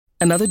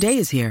Another day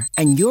is here,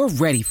 and you're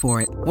ready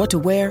for it. What to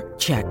wear?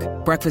 Check.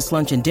 Breakfast,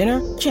 lunch, and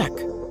dinner? Check.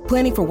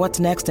 Planning for what's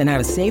next and how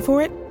to save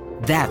for it?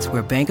 That's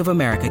where Bank of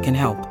America can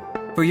help.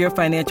 For your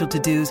financial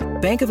to-dos,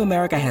 Bank of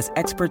America has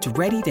experts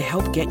ready to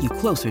help get you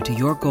closer to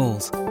your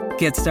goals.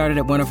 Get started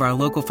at one of our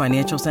local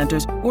financial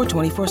centers or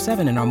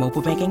 24/7 in our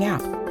mobile banking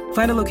app.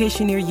 Find a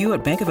location near you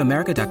at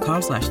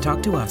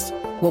bankofamerica.com/talktous.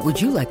 What would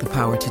you like the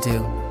power to do?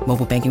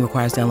 Mobile banking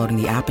requires downloading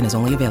the app and is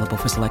only available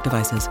for select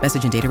devices.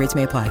 Message and data rates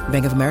may apply.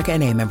 Bank of America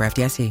N.A., member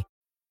FDIC.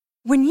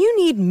 When you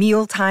need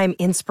mealtime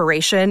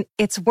inspiration,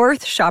 it's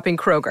worth shopping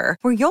Kroger,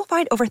 where you'll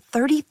find over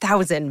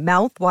 30,000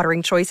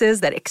 mouth-watering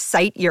choices that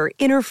excite your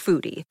inner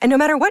foodie. And no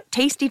matter what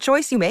tasty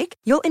choice you make,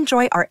 you'll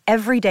enjoy our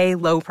everyday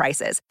low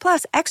prices,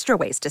 plus extra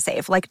ways to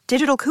save, like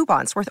digital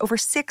coupons worth over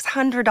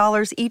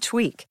 $600 each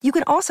week. You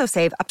can also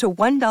save up to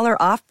 $1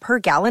 off per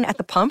gallon at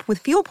the pump with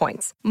fuel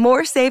points.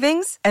 More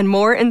savings and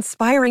more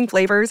inspiring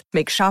flavors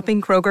make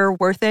shopping Kroger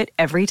worth it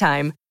every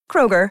time.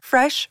 Kroger,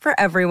 fresh for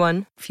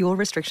everyone. Fuel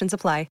restrictions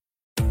apply.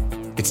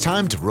 It's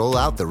time to roll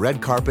out the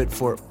red carpet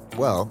for,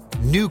 well,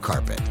 new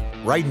carpet.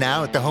 Right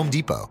now at the Home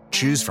Depot,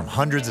 choose from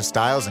hundreds of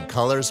styles and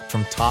colors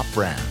from top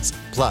brands.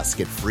 Plus,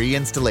 get free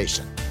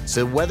installation.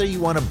 So whether you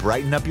want to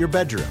brighten up your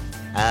bedroom,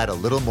 add a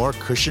little more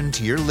cushion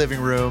to your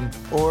living room,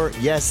 or,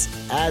 yes,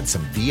 add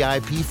some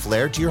VIP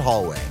flair to your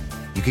hallway,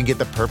 you can get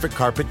the perfect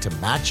carpet to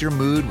match your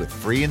mood with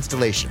free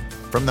installation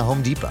from the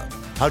Home Depot.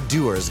 How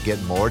doers get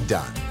more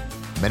done.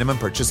 Minimum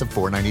purchase of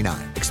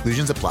 $4.99.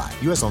 Exclusions apply.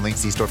 U.S. only.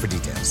 See store for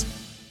details.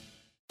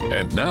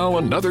 And now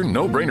another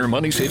no-brainer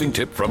money-saving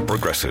tip from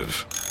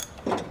Progressive.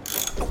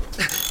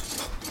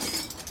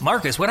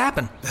 Marcus, what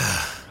happened?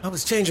 I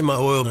was changing my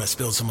oil and I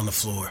spilled some on the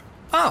floor.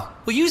 Oh,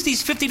 well, use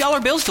these $50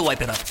 bills to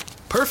wipe it up.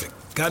 Perfect.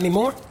 Got any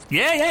more?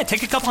 Yeah,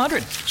 take a couple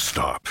hundred.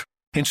 Stop.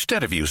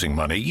 Instead of using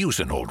money, use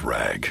an old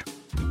rag.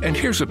 And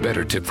here's a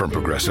better tip from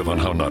Progressive on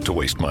how not to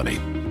waste money.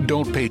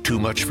 Don't pay too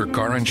much for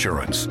car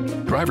insurance.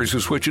 Drivers who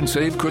switch and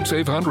save could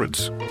save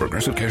hundreds.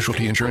 Progressive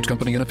Casualty Insurance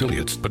Company and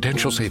Affiliates.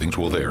 Potential savings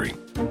will vary.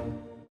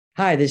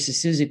 Hi, this is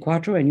Susie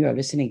Quattro, and you are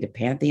listening to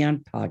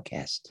Pantheon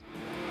Podcast.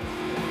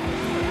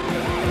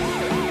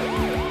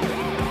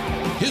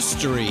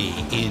 History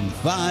in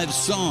 5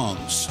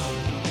 Songs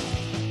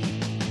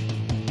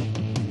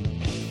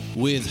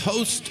with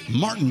host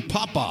Martin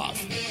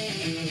Popoff.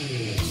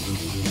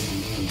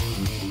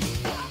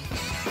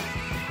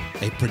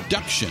 A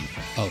production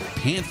of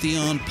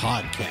Pantheon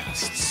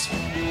Podcasts.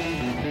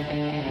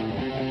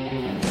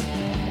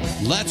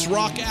 Let's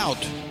rock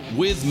out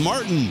with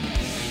Martin.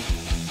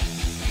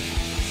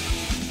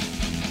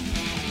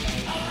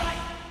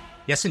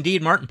 Yes,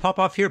 indeed. Martin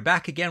Popoff here,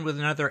 back again with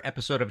another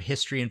episode of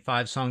History in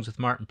 5 Songs with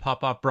Martin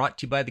Popoff, brought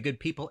to you by the good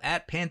people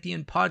at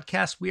Pantheon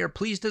Podcast. We are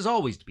pleased, as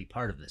always, to be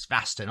part of this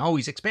vast and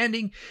always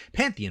expanding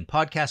Pantheon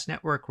Podcast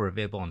Network. We're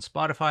available on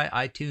Spotify,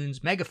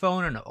 iTunes,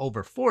 Megaphone, and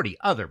over 40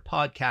 other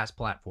podcast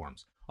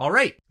platforms. All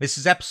right, this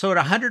is episode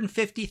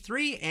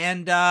 153,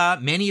 and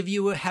many of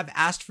you have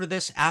asked for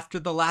this after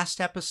the last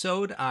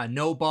episode,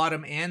 no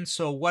bottom end.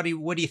 So what do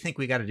you think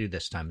we got to do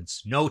this time?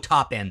 It's no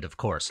top end, of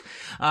course.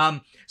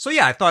 So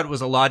yeah, I thought it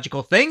was a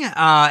logical thing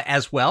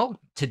as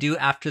well to do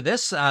after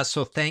this.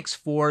 So thanks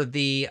for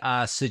the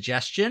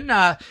suggestion.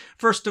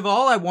 First of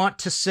all, I want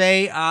to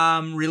say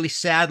really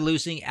sad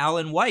losing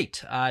Alan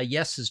White.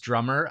 Yes, his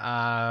drummer,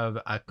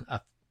 a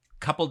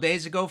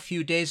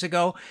few days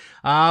ago.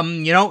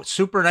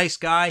 Super nice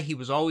guy. He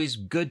was always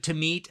good to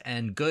meet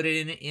and good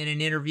in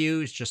an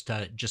interview. He's just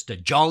a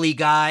jolly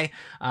guy.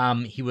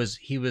 He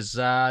was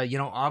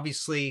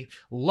obviously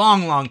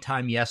long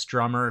time Yes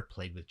drummer,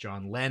 played with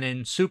John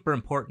Lennon, super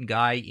important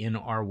guy in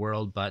our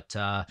world, but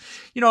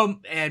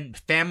and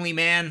family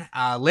man,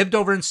 lived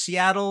over in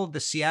Seattle,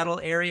 the Seattle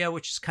area,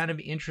 which is kind of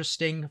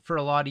interesting for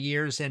a lot of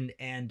years. And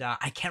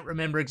I can't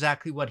remember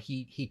exactly what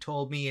he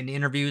told me in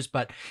interviews,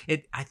 but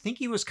I think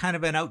he was kind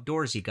of an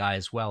outdoorsy guy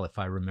as well, if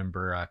I remember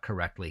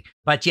correctly.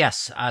 But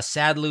yes,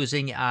 sad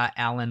losing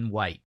Alan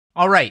White.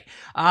 All right.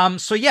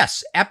 So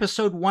yes,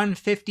 episode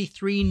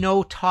 153,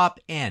 no top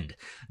end.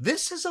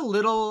 This was a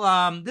little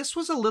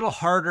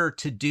harder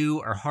to do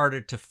or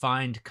harder to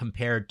find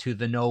compared to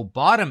the no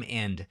bottom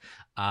end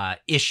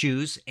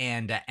issues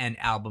and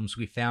albums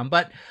we found.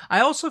 But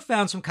I also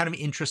found some kind of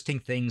interesting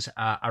things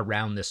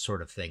around this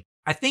sort of thing.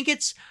 I think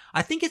it's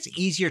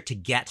easier to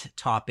get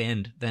top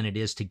end than it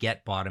is to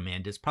get bottom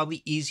end. It's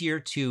probably easier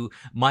to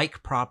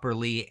mic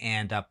properly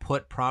and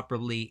put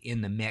properly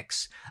in the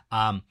mix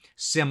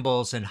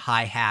cymbals and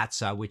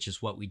hi-hats, which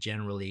is what we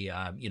generally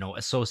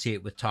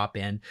associate with top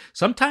end.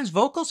 Sometimes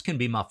vocals can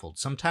be muffled.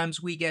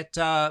 Sometimes we get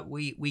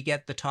we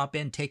get the top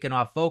end taken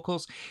off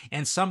vocals,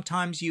 and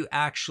sometimes you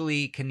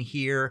actually can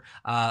hear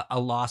a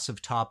loss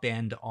of top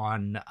end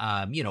on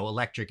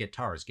electric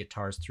guitars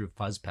through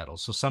fuzz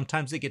pedals. So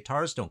sometimes the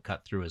guitars don't cut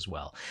through as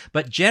well.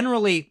 But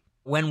generally,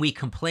 when we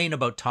complain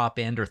about top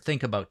end or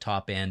think about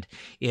top end,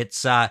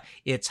 it's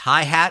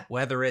hi-hat,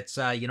 whether it's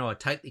a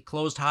tightly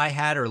closed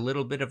hi-hat or a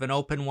little bit of an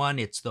open one.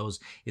 It's those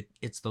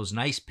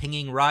nice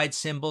pinging ride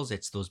cymbals.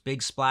 It's those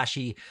big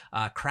splashy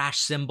crash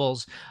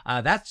cymbals.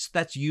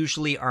 That's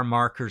usually our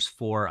markers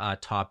for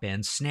top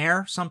end.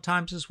 Snare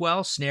sometimes as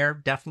well. Snare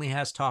definitely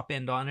has top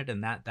end on it,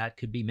 and that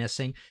could be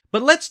missing.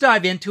 But let's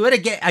dive into it.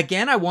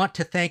 Again, I want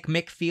to thank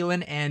Mick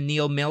Phelan and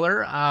Neil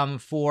Miller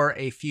for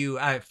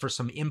for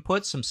some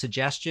input, some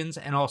suggestions,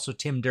 and also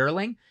Tim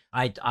Derling.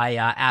 I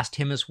asked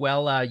him as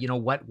well,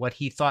 what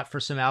he thought for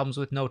some albums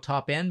with no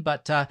top end.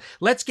 But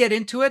let's get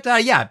into it.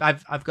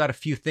 I've got a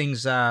few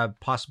things,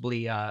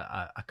 possibly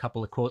a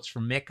couple of quotes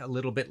from Mick a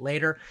little bit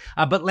later.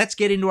 But let's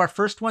get into our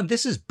first one.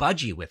 This is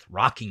Budgie with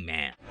Rocking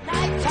Man.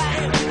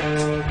 Nighttime,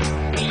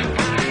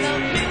 behind the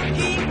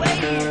Milky Way.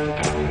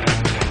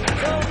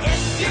 So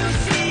if you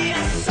see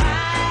a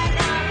sign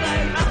of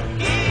a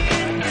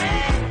rocking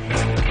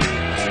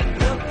man,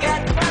 look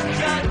at what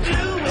you're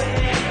doing.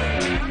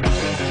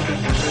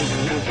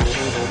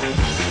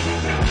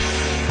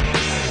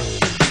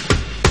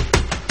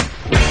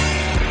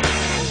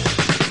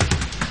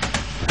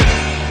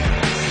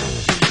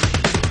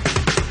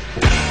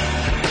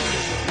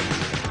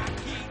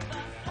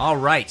 All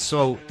right,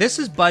 so this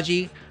is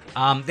Budgie.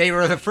 They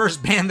were the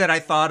first band that I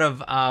thought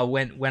of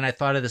when I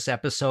thought of this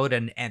episode,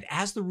 and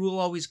as the rule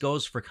always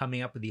goes for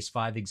coming up with these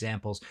 5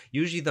 examples,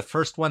 usually the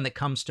first one that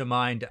comes to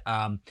mind,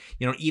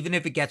 even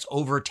if it gets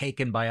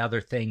overtaken by other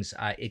things,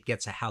 it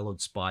gets a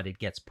hallowed spot. It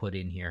gets put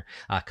in here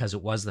because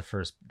it was the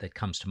first that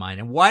comes to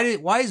mind. And why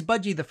is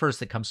Budgie the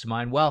first that comes to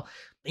mind? Well,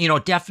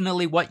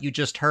 definitely what you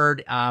just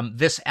heard.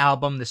 This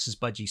is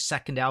Budgie's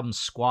second album,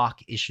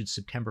 Squawk, issued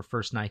September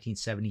 1st,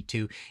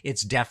 1972.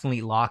 It's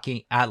definitely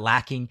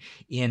lacking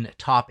in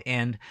top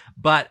end.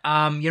 But,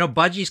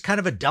 Budgie's kind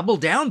of a double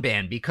down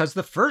band because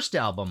the first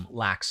album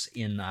lacks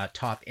in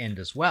top end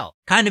as well.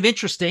 Kind of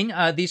interesting.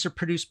 These are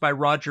produced by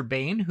Roger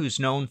Bain, who's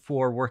known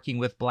for working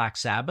with Black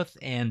Sabbath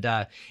and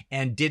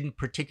didn't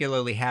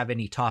particularly have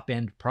any top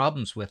end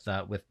problems with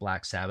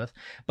Black Sabbath.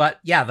 But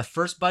yeah, the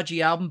first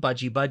Budgie album,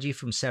 Budgie Budgie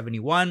from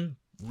 71,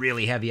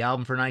 really heavy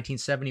album for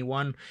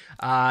 1971,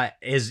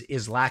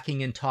 is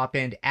lacking in top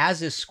end,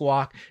 as is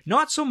Squawk.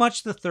 Not so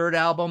much the third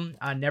album,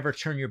 Never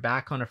Turn Your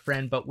Back on a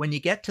Friend, but when you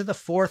get to the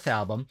fourth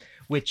album,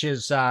 which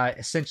is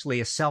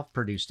essentially a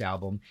self-produced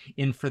album,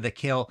 In for the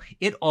Kill,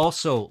 it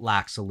also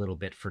lacks a little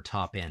bit for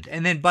top end.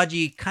 And then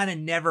Budgie kind of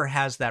never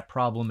has that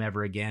problem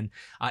ever again.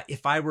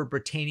 If I were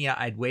Britannia,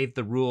 I'd waive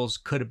the rules.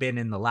 Could have been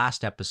in the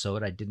last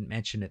episode. I didn't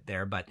mention it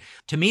there, but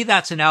to me,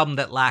 that's an album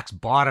that lacks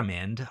bottom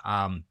end.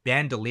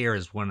 Bandolier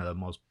is one of the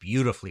most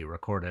beautifully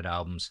recorded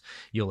albums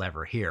you'll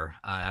ever hear.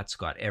 That's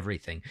got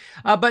everything.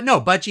 But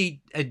no, Budgie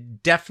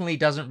definitely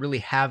doesn't really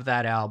have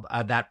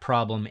that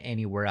problem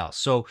anywhere else.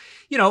 So,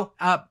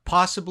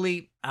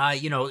 possibly,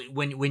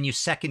 when you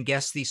second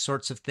guess these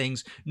sorts of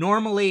things,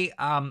 normally,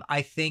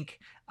 I think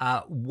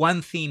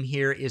one theme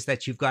here is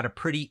that you've got a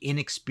pretty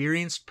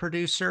inexperienced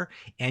producer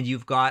and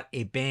you've got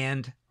a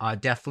band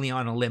definitely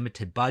on a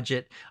limited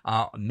budget,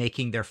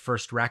 making their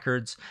first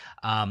records.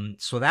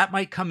 So that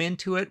might come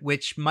into it,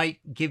 which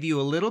might give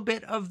you a little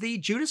bit of the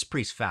Judas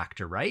Priest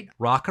factor, right?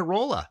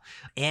 Rock-a-Rolla.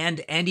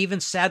 And even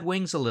Sad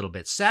Wings a little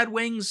bit. Sad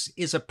Wings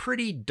is a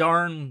pretty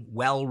darn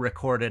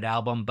well-recorded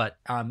album, but,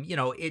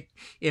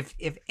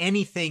 if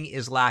anything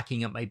is lacking,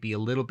 it might be a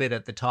little bit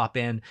at the top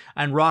end.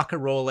 And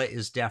Rock-a-Rolla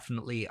is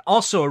definitely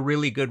also a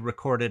really good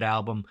recorded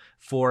album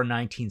for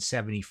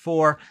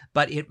 1974,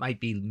 but it might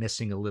be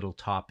missing a little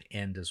top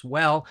end as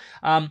well.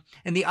 And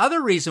the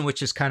other reason,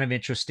 which is kind of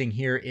interesting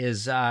here,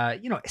 is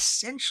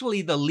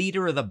essentially the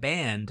leader of the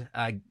band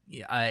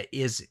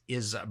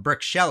is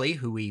Brooke Shelley,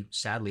 who we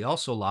sadly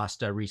also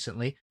lost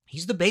recently.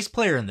 He's the bass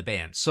player in the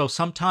band. So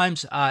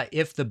sometimes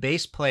if the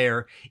bass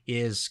player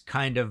is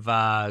kind of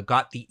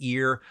got the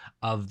ear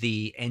of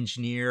the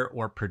engineer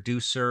or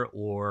producer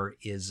or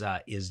is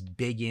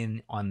big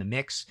in on the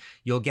mix,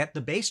 you'll get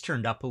the bass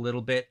turned up a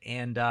little bit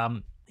and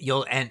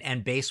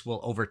bass will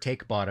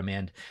overtake bottom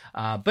end.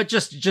 But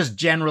just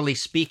generally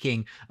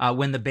speaking,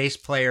 when the bass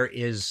player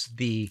is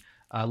the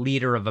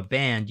leader of a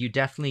band, you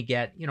definitely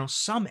get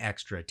some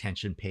extra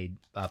attention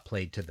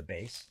played to the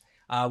bass.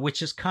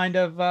 Which is kind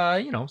of,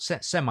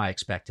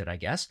 semi-expected, I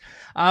guess.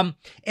 And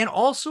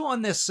also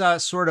on this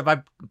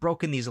I've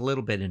broken these a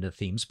little bit into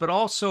themes, but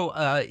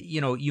also,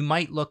 you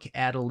might look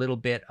at a little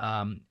bit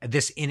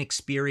this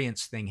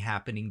inexperienced thing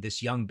happening,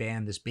 this young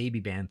band, this baby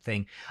band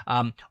thing,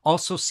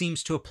 also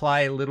seems to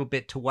apply a little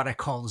bit to what I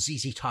call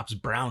ZZ Top's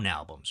Brown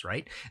albums,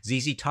 right?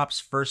 ZZ Top's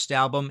first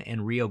album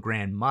and Rio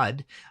Grande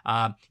Mud.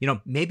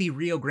 Maybe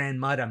Rio Grande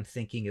Mud, I'm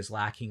thinking, is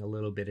lacking a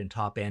little bit in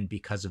top end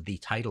because of the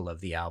title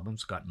of the album.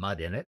 It's got mud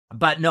in it.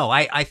 But no,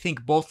 I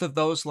think both of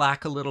those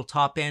lack a little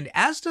top end,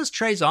 as does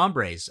Tres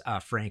Hombres,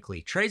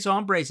 frankly. Tres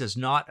Hombres is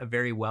not a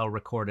very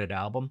well-recorded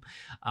album,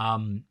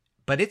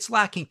 but but it's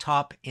lacking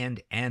top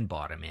end and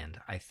bottom end,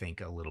 I think,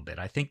 a little bit.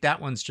 I think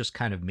that one's just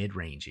kind of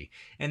mid-rangey.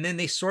 And then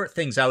they sort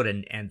things out,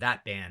 and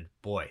that band,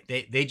 boy,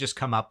 they just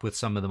come up with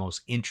some of the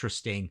most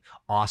interesting,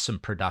 awesome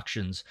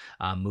productions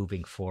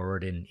moving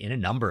forward in a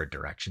number of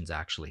directions,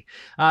 actually.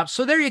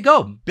 So there you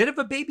go. Bit of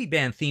a baby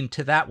band theme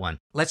to that one.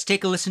 Let's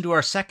take a listen to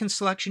our second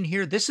selection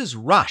here. This is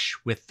Rush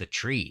with The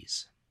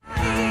Trees.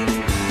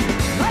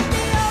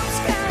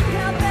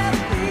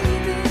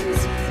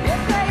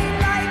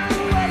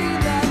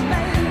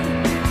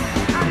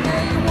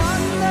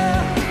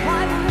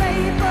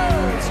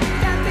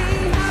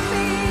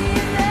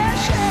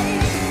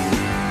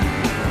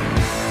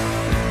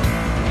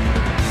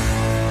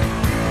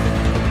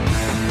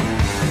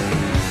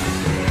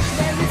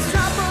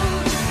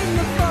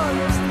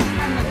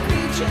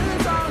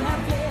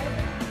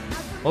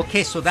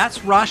 Okay, so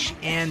that's Rush,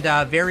 and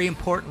very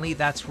importantly,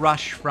 that's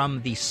Rush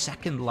from the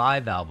second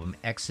live album,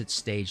 Exit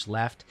Stage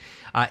Left,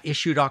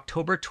 issued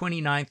October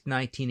 29th,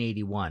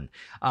 1981.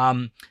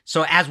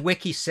 So as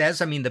Wiki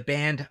says, I mean, the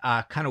band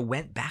kind of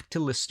went back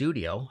to the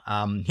studio,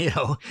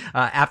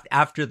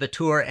 after the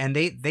tour, and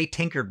they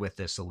tinkered with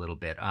this a little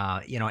bit,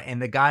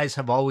 and the guys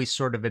have always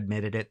sort of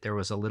admitted it. There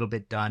was a little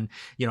bit done.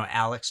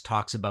 Alex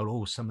talks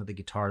about, some of the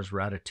guitars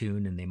were out of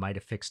tune and they might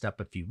have fixed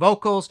up a few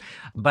vocals,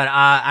 but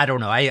I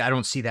don't know. I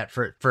don't see that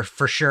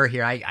for sure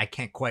here. I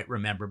can't quite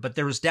remember, but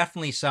there was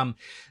definitely some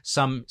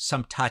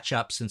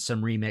touch-ups and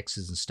some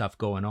remixes and stuff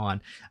going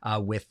on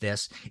with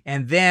this.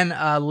 And then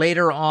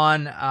later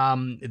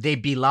on, they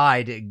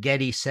belied.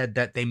 Geddy said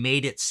that they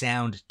made it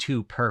sound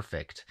too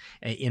perfect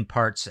in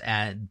parts,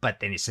 but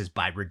then he says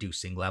by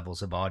reducing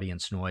levels of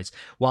audience noise.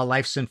 While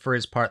Lifeson, for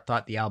his part,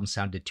 thought the album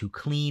sounded too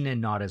clean and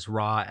not as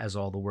raw as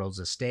All the World's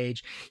a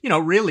Stage.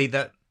 Really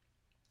the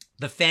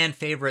fan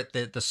favorite,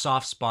 the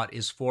soft spot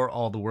is for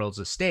All the World's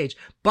a Stage.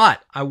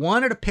 But I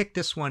wanted to pick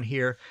this one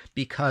here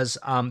because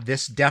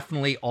this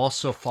definitely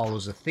also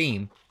follows a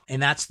theme,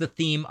 and that's the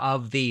theme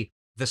of the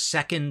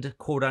second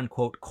quote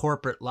unquote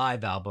corporate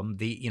live album,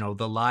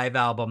 the live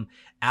album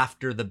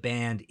after the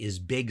band is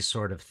big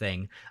sort of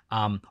thing.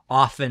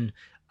 Often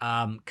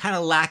kind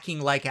of lacking,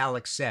 like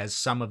Alex says,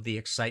 some of the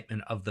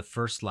excitement of the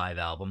first live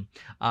album.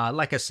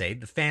 Like I say,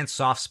 the fan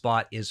soft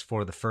spot is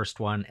for the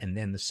first one, and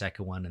then the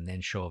second one, and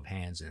then Show of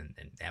Hands, and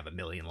have a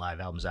million live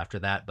albums after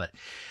that.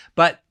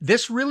 But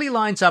this really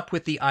lines up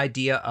with the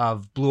idea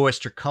of Blue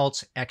Oyster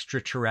Cult's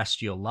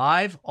Extraterrestrial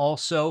Live.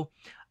 Also,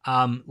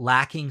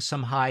 lacking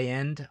some high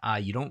end.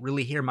 You don't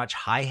really hear much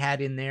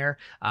hi-hat in there.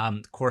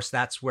 Of course,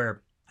 that's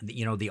where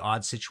the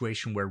odd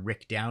situation where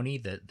Rick Downey,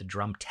 the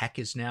drum tech,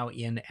 is now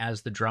in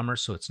as the drummer,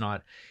 so it's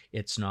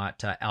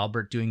not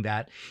Albert doing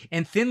that.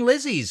 And Thin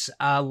Lizzy's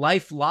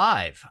Life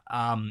Live,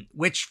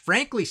 which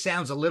frankly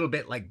sounds a little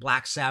bit like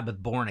Black Sabbath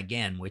Born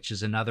Again, which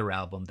is another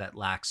album that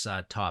lacks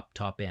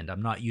top end.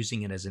 I'm not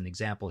using it as an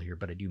example here,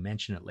 but I do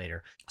mention it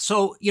later.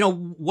 So,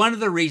 one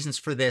of the reasons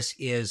for this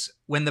is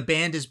when the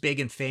band is big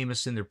and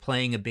famous and they're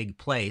playing a big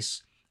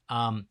place,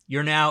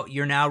 you're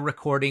now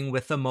recording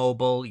with a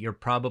mobile. You're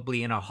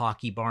probably in a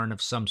hockey barn of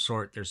some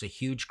sort. There's a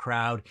huge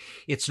crowd.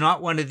 It's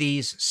not one of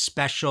these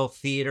special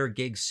theater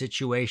gig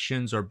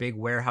situations or big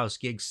warehouse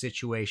gig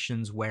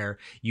situations where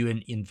you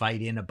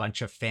invite in a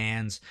bunch of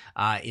fans.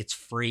 It's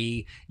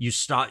free. You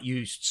start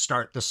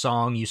the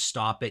song, you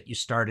stop it, you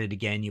start it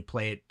again, you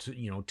play it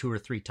 2 or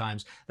 3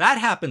 times. That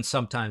happens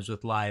sometimes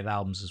with live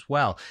albums as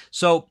well.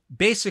 So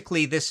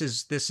basically, this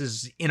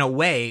is in a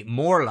way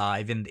more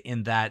live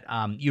in that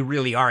you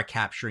really are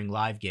capturing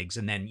live gigs,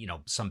 and then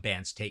some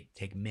bands take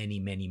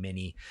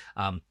many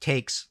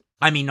takes.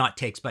 I mean, not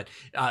takes, but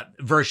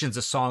versions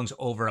of songs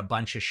over a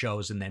bunch of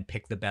shows and then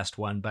pick the best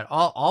one. But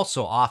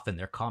also often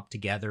they're comped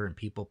together, and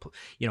people,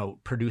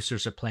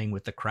 producers are playing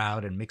with the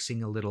crowd and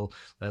mixing a little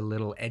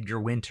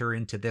Edgar Winter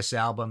into this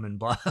album and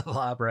blah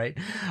blah. Right?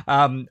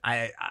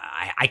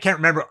 I can't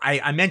remember.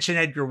 I mentioned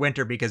Edgar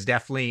Winter because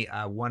definitely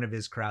one of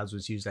his crowds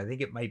was used. I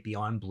think it might be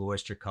on Blue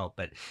Oyster Cult,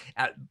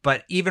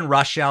 but even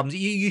Rush albums,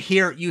 you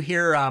hear.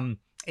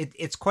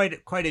 It's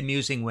quite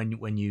amusing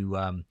when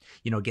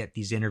you get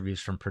these interviews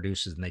from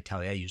producers and they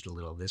tell you, I used a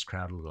little of this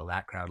crowd, a little of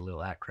that crowd, a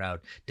little of that crowd,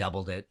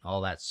 doubled it,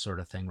 all that sort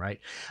of thing, right?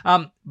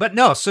 But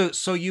no,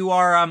 so you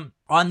are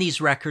on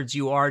these records,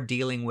 you are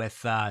dealing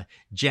with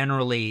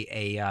generally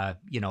a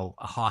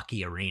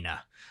hockey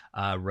arena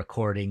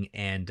recording,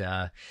 and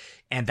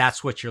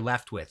that's what you're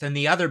left with. And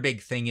the other big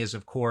thing is,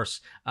 of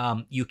course,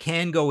 you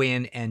can go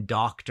in and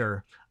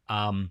doctor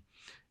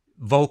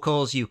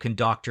vocals, you can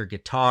doctor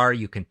guitar,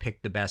 you can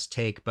pick the best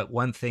take, but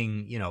one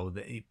thing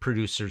the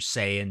producers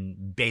say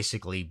and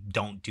basically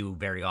don't do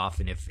very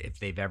often if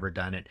they've ever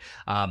done it,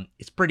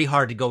 it's pretty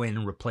hard to go in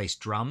and replace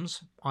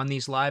drums on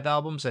these live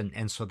albums,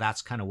 and so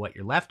that's kind of what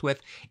you're left with.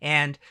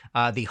 And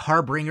the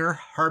harbinger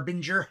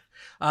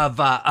of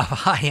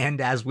high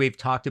end, as we've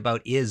talked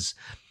about, is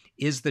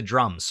the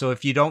drums. So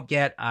if you don't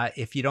get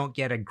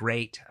a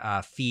great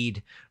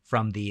feed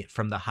from the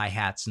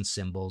hi-hats and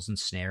cymbals and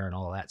snare and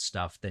all that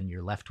stuff, then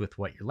you're left with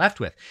what you're left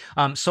with.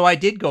 So I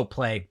did go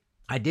play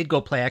I did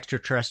go play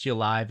Extraterrestrial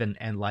Live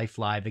and Life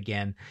Live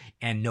again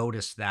and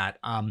noticed that.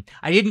 I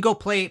didn't go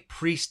play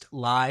Priest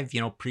Live,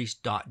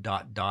 Priest ...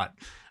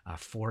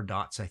 4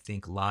 dots, I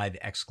think, live !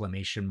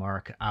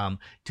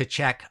 To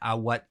check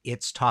what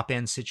its top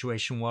end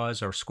situation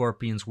was, or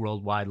Scorpions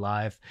Worldwide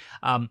Live.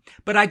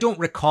 But I don't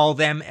recall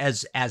them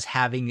as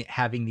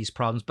having these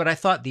problems, but I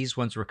thought these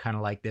ones were kind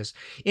of like this.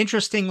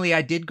 Interestingly,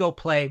 I did go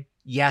play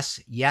Yes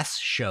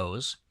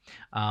shows.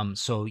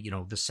 So,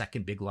 the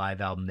second big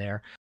live album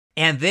there.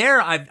 And there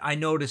I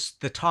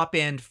noticed the top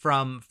end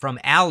from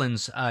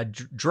Alan's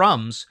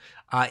drums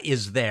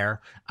is there.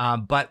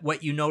 But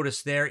what you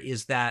notice there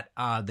is that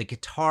the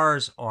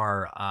guitars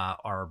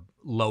are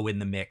low in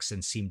the mix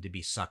and seem to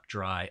be sucked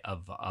dry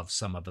of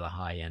some of the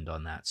high end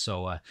on that.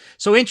 So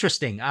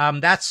interesting.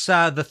 That's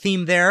the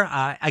theme there.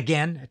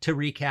 Again, to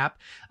recap,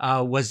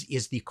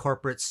 is the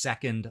corporate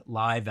second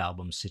live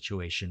album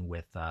situation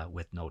with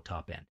no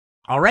top end.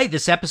 All right,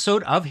 this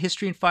episode of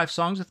History in 5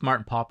 Songs with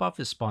Martin Popoff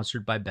is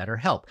sponsored by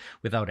BetterHelp.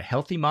 Without a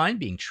healthy mind,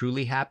 being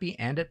truly happy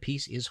and at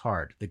peace is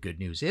hard. The good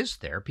news is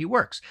therapy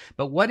works.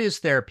 But what is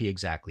therapy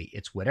exactly?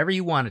 It's whatever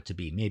you want it to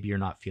be. Maybe you're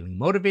not feeling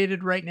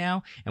motivated right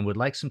now and would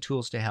like some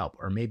tools to help.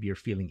 Or maybe you're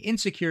feeling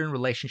insecure in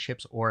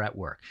relationships or at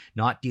work,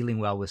 not dealing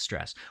well with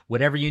stress.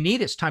 Whatever you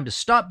need, it's time to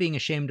stop being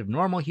ashamed of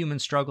normal human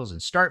struggles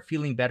and start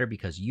feeling better,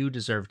 because you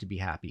deserve to be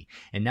happy.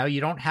 And now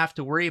you don't have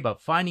to worry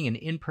about finding an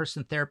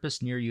in-person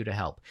therapist near you to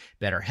help.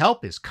 BetterHelp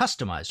is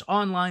customized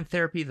online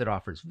therapy that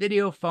offers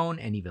video, phone,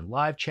 and even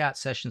live chat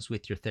sessions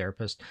with your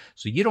therapist,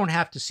 so you don't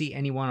have to see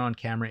anyone on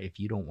camera if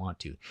you don't want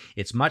to.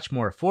 It's much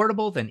more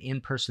affordable than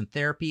in-person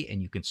therapy,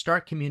 and you can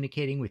start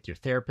communicating with your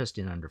therapist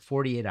in under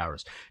 48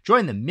 hours.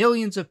 Join the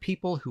millions of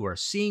people who are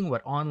seeing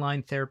what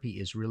online therapy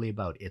is really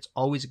about. It's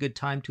always a good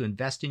time to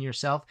invest in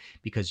yourself,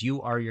 because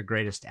you are your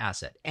greatest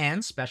asset.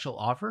 And special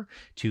offer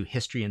to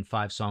History in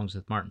 5 Songs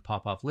with Martin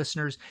Popoff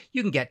listeners,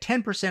 you can get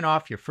 10%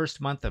 off your first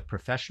month of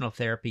professional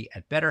therapy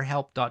at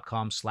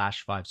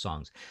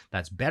betterhelp.com/5songs.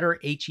 That's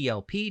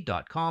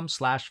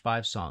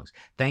betterhelp.com/5songs.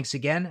 Thanks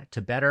again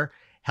to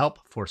BetterHelp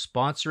for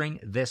sponsoring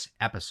this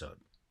episode.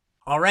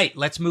 All right,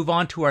 let's move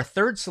on to our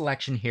third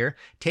selection here.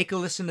 Take a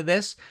listen to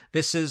this.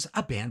 This is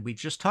a band we've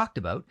just talked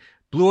about,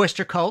 Blue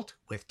Oyster Cult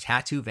with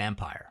Tattoo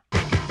Vampire.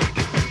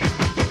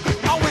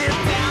 I went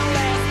down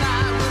last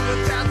night with a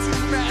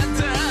tattoo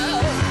matter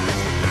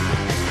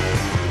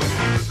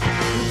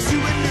to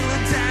a new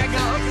attack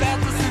of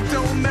fantasy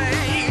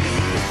domain.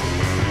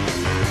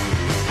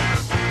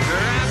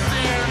 Wrapped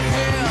in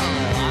hell,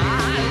 I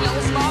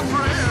lost my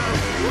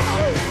breath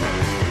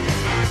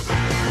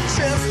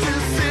just to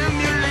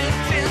simulate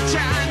the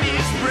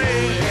Chinese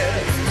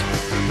bread.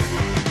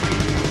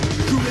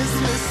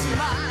 Christmas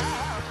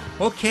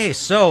smile. Okay,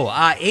 so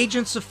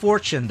Agents of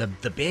Fortune,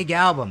 the big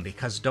album,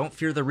 because Don't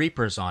Fear the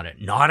Reapers on it.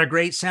 Not a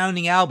great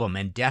sounding album,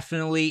 and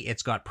definitely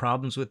it's got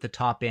problems with the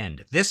top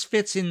end. This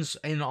fits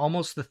in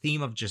almost the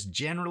theme of just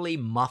generally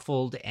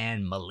muffled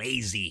and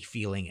malaise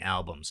feeling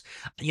albums.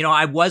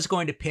 I was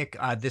going to pick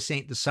This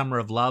Ain't the Summer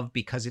of Love,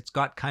 because it's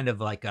got kind of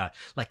like an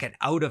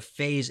out of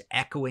phase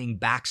echoing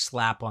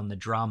backslap on the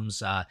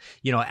drums.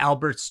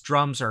 Albert's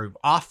drums are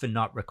often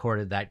not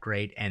recorded that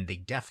great, and they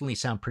definitely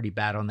sound pretty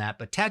bad on that.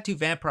 But Tattoo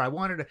Vampire, I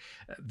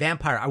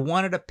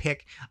wanted to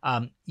pick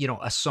a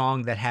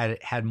song that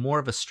had more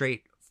of a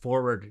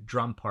straightforward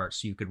drum part,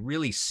 so you could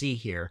really see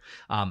here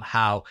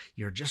how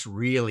you're just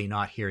really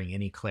not hearing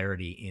any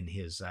clarity in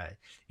his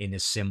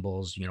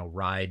cymbals,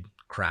 ride,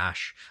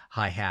 crash,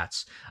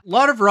 hi-hats. A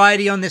lot of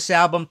variety on this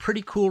album.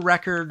 Pretty cool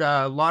record.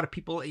 A lot of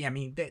people,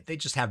 they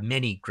just have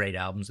many great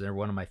albums. They're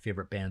one of my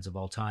favorite bands of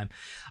all time.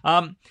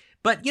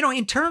 But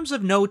in terms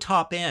of no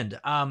top end,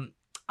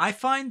 I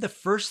find the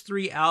first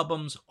 3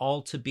 albums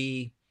all to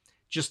be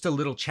just a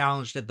little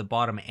challenged at the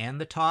bottom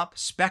and the top.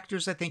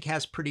 Spectres, I think,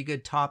 has pretty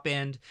good top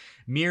end.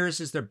 Mirrors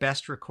is their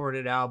best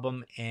recorded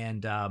album,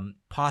 and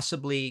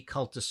possibly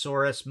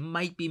Cultosaurus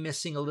might be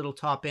missing a little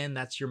top end.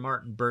 That's your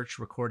Martin Birch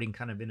recording,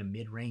 kind of in a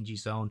mid-rangey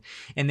zone.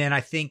 And then I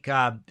think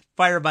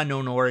Fire of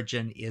Unknown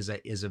Origin is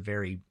a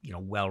very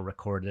well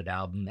recorded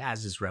album,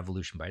 as is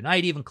Revolution by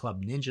Night. Even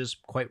Club Ninja's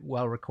quite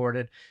well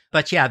recorded.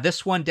 But yeah,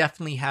 this one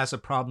definitely has a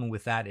problem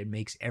with that. It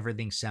makes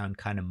everything sound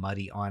kind of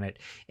muddy on it.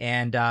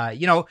 And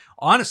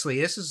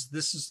honestly,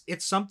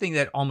 it's something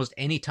that almost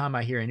any time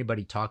I hear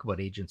anybody talk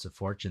about Agents of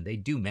Fortune, they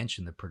do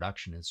mention the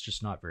production. It's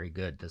just not very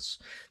good. This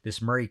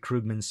Murray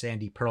Krugman,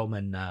 Sandy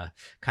Pearlman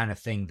kind of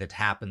thing that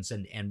happens.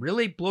 And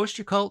really, Blue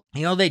Oyster Cult,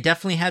 they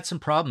definitely had some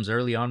problems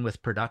early on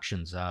with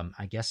productions.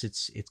 I guess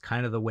it's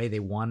kind of the way they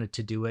wanted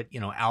to do it.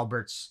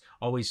 Albert's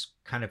always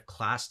kind of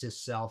classed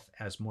himself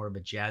as more of a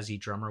jazzy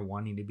drummer,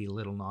 wanting to be a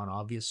little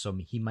non-obvious. So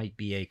he might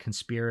be a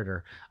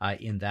conspirator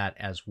in that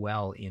as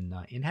well,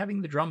 in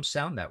having the drums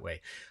sound that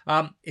way.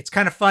 It's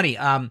kind of funny.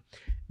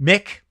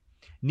 Mick,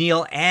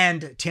 Neil,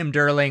 and Tim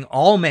Derling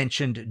all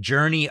mentioned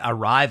Journey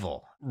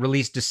Arrival,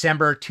 released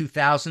December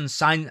 2000.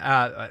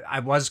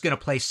 I was going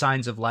to play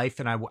Signs of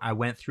Life, and I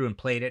went through and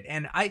played it,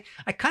 and I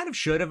kind of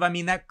should have.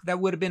 That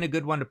would have been a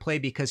good one to play,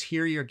 because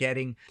here you're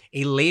getting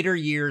a later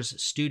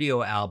years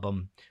studio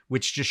album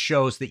which just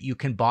shows that you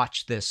can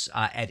botch this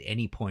at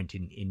any point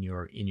in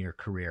your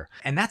career.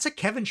 And that's a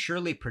Kevin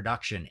Shirley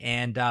production.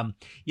 And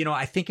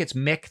I think it's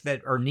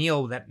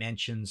Neil that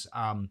mentions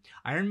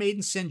Iron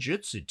Maiden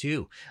Senjutsu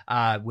too,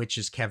 which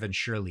is Kevin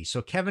Shirley.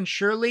 So Kevin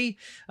Shirley,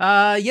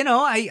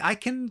 I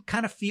can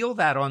kind of feel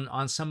that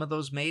on some of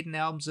those Maiden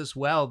albums as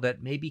well,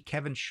 that maybe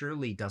Kevin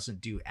Shirley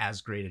doesn't do as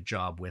great a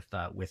job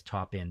with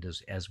Top End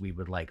as we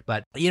would like.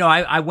 But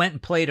I went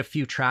and played a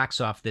few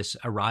tracks off this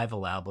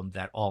Arrival album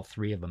that all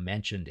three of them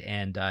mentioned,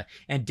 and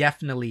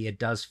definitely it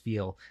does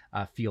feel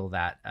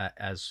that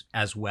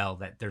as well,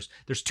 that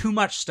there's too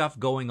much stuff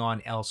going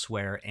on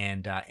elsewhere,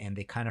 and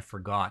they kind of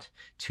forgot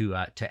to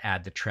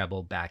add the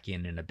treble back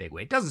in a big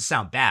way. It doesn't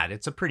sound bad.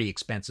 It's a pretty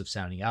expensive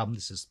sounding album.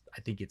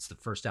 I think it's the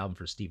first album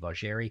for Steve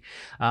Augeri.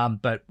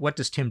 But what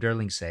does Tim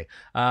Derling say?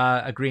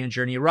 Agree on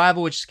Journey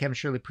Arrival, which is Kevin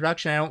Shirley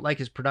production. I don't like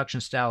his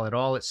production style at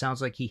all. It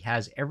sounds like he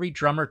has every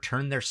drummer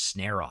turn their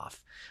snare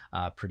off.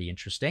 Pretty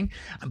interesting.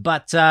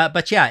 But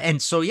yeah,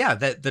 and so yeah,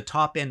 the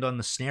top end on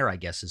the snare, I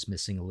guess, is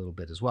missing a little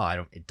bit as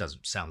well. It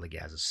doesn't sound like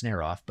it has a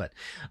snare off, but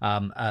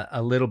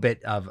a little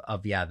bit of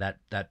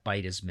that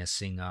bite is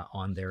missing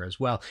on there as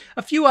well.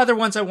 A few other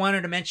ones I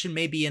wanted to mention,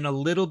 maybe in a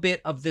little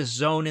bit of this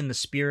zone in the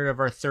spirit of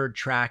our third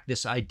track,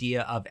 this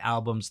idea of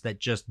albums that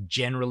just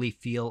generally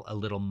feel a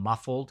little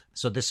muffled.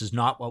 So this is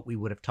not what we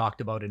would have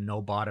talked about in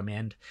No Bottom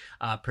End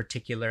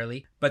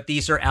particularly, but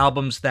these are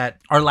albums that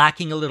are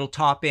lacking a little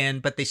top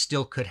end, but they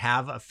still could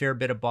have a fair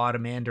bit of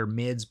bottom end or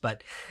mids,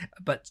 but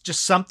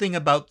just something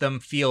about them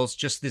feels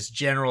just this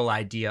general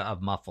idea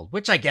of muffled,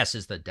 which I guess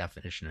is the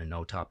definition of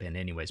no top end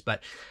anyways.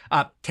 But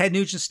Ted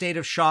Nugent's State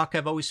of Shock,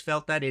 I've always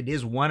felt that it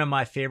is one of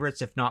my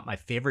favorites, if not my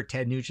favorite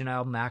Ted Nugent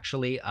album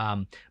actually.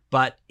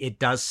 But it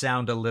does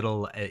sound a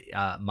little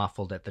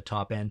muffled at the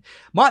top end.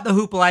 Mott the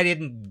Hoople, I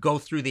didn't go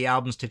through the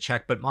albums to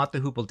check, but Mott the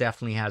Hoople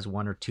definitely has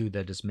one or two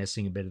that is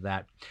missing a bit of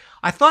that.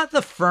 I thought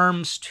the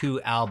Firm's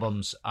 2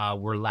 albums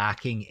were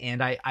lacking,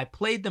 and I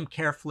played them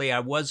carefully. I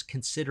was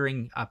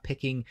considering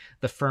picking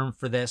the Firm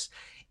for this.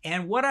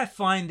 And what I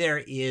find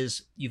there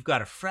is you've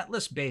got a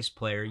fretless bass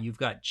player. You've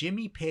got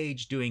Jimmy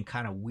Page doing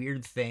kind of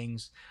weird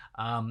things.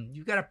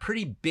 You've got a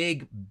pretty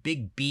big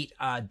beat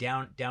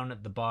down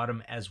at the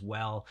bottom as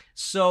well.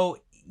 So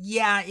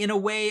yeah, in a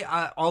way,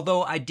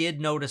 although I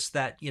did notice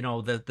that,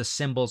 the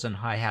cymbals and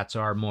hi-hats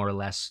are more or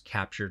less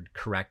captured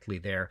correctly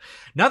there.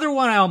 Another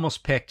one I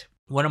almost picked,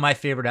 one of my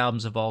favorite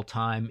albums of all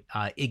time,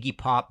 Iggy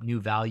Pop, New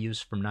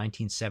Values from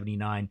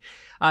 1979.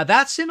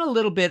 That's in a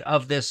little bit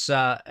of this,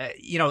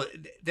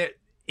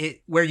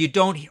 where you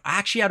don't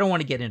actually, I don't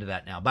want to get into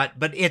that now, but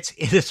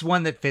it's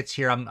one that fits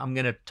here. I'm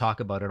going to talk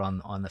about it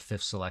on the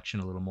fifth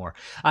selection a little more.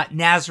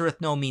 Nazareth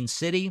No Mean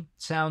City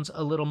sounds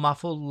a little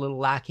muffled, a little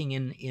lacking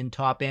in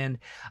top end.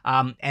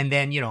 And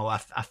then,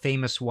 a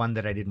famous one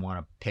that I didn't want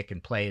to pick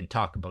and play and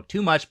talk about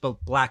too much,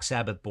 but Black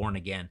Sabbath, Born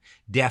Again,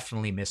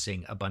 definitely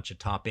missing a bunch of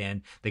top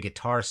end. The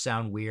guitars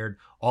sound weird.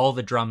 All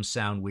the drums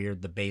sound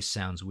weird. The bass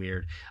sounds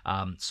weird.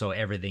 So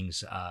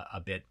everything's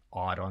a bit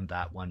odd on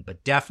that one,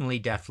 but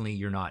definitely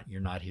you're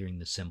not hearing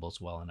the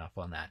cymbals well enough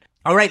on that.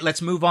 All right,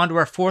 let's move on to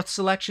our fourth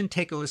selection.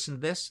 Take a listen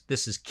to this.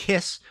 This is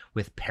Kiss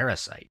with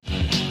Parasite.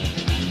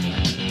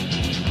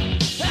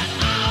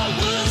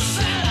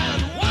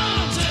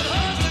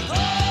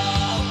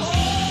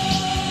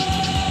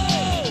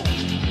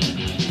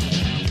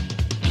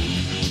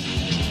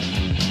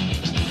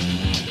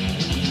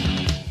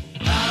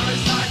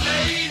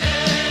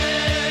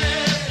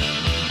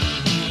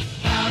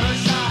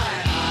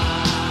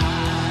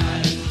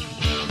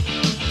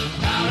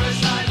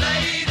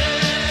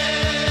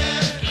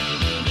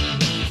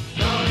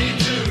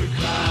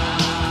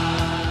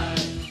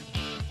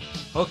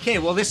 Okay,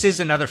 well, this is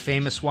another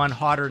famous one,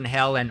 Hotter Than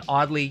Hell, and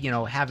oddly,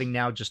 having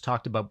now just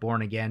talked about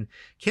Born Again,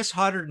 Kiss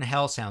Hotter Than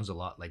Hell sounds a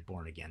lot like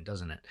Born Again,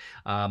 doesn't it?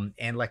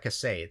 And like I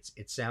say,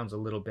 it sounds a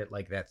little bit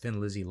like that Thin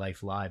Lizzy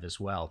Life Live as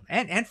well,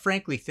 and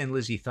frankly, Thin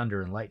Lizzy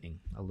Thunder and Lightning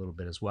a little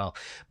bit as well.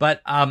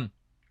 But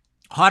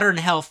Hotter Than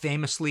Hell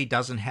famously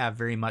doesn't have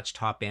very much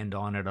top end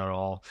on it at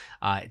all.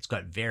 It's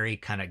got very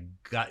kind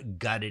of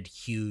gutted,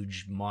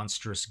 huge,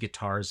 monstrous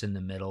guitars in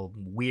the middle,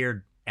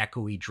 weird,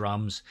 echoey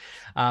drums.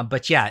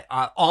 But yeah,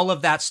 all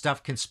of that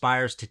stuff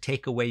conspires to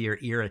take away your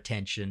ear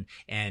attention,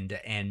 and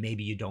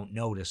maybe you don't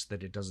notice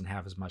that it doesn't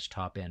have as much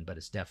top end, but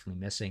it's definitely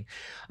missing.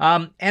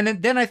 And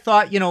then I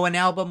thought, an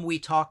album we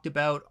talked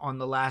about on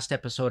the last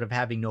episode of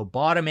having no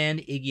bottom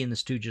end, Iggy and the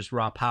Stooges'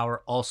 Raw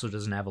Power, also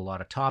doesn't have a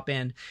lot of top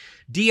end.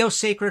 Dio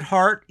Sacred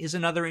Heart is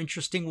another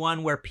interesting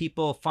one where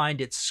people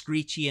find it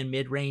screechy and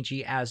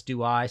mid-rangey, as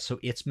do I, so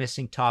it's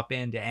missing top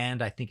end,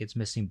 and I think it's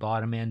missing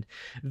bottom end.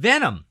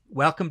 Venom,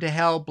 Welcome to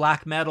Hell,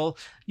 black metal.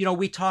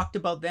 We talked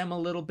about them a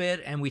little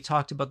bit, and we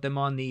talked about them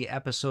on the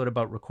episode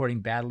about recording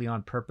badly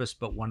on purpose,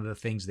 but one of the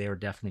things they are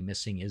definitely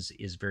missing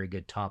is very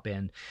good top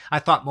end. I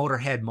thought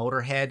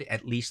Motorhead,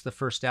 at least the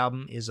first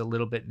album, is a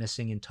little bit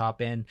missing in top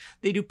end.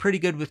 They do pretty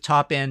good with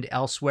top end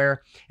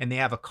elsewhere, and they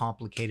have a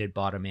complicated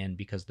bottom end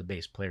because the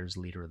bass player is the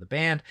leader of the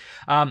band.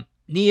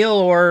 Neil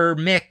or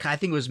Mick, I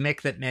think it was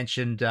Mick that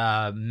mentioned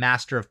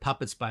Master of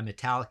Puppets by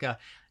Metallica.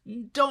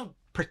 don't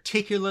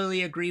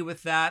particularly agree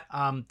with that.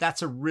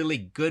 That's a really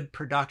good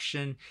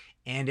production,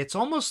 and it's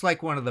almost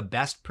like one of the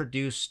best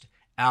produced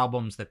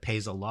albums that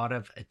pays a lot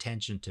of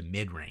attention to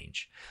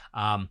mid-range.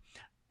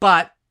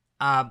 But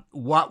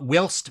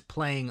whilst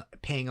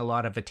paying a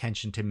lot of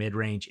attention to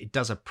mid-range, it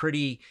does a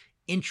pretty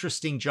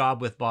interesting job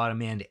with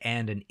bottom end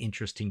and an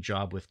interesting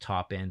job with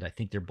top end. I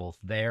think they're both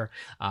there.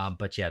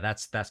 But yeah,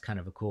 that's kind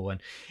of a cool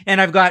one. And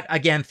I've got,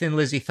 again, Thin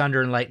Lizzy,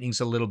 Thunder and Lightning's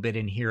a little bit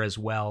in here as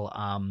well,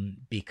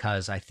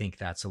 because I think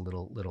that's a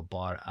little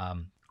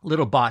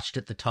botched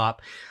at the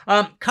top.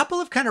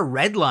 Couple of kind of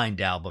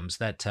redlined albums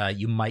that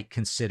you might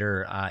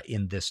consider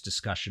in this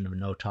discussion of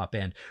no top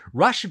end.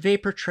 Rush,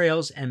 Vapor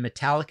Trails, and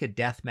Metallica,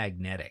 Death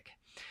Magnetic.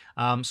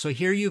 So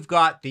here you've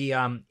got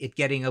the it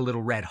getting a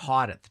little red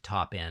hot at the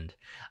top end.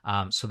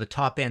 So the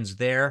top end's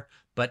there,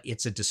 but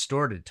it's a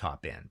distorted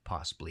top end,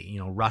 possibly. You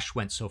know, Rush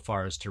went so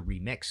far as to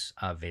remix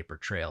Vapor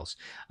Trails.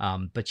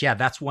 But yeah,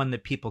 that's one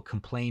that people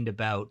complained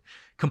about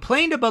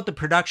the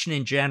production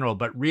in general,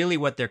 but really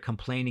what they're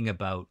complaining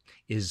about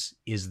is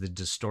the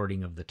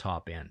distorting of the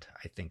top end,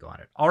 I think,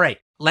 on it. All right,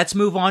 let's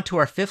move on to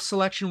our fifth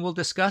selection we'll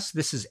discuss.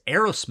 This is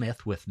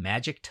Aerosmith with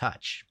Magic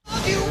Touch.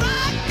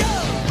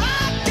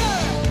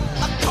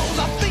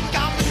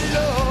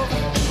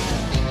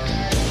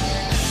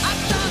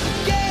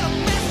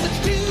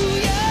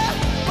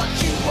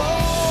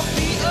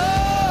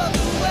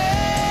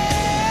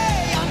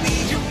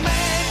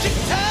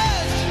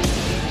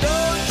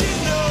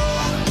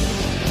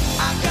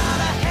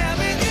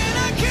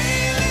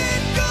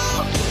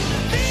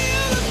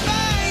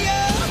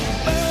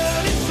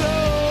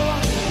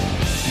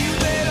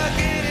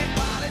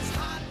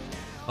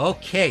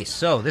 Okay,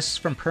 so this is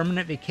from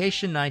Permanent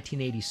Vacation,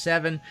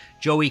 1987.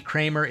 Joey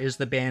Kramer is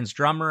the band's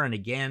drummer, and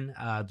again,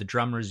 the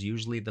drummer is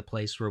usually the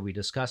place where we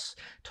discuss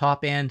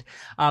top end.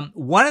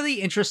 One of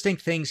the interesting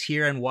things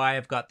here, and why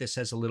I've got this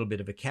as a little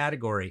bit of a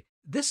category,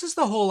 this is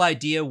the whole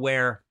idea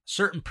where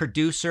certain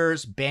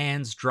producers,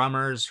 bands,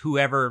 drummers,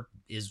 whoever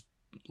is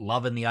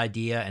loving the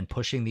idea and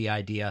pushing the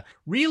idea,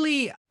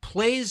 really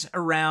plays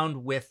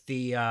around with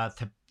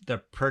the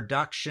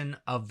production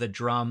of the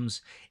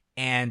drums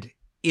and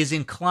is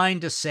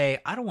inclined to say,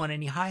 I don't want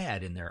any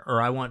hi-hat in there,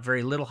 or I want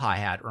very little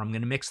hi-hat, or I'm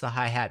going to mix the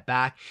hi-hat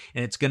back.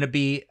 And it's going to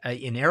be,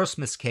 in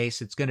Aerosmith's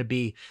case, it's going to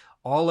be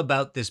all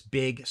about this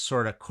big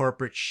sort of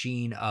corporate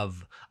sheen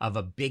of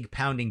a big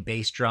pounding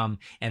bass drum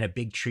and a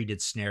big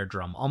treated snare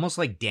drum, almost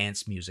like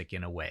dance music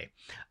in a way.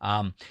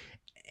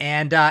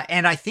 And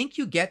I think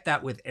you get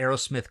that with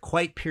Aerosmith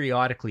quite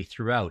periodically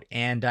throughout.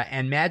 And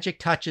Magic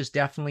Touch is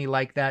definitely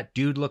like that.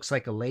 Dude Looks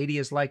Like a Lady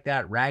is like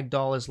that.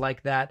 Ragdoll is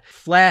like that.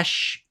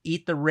 Flesh,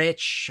 Eat the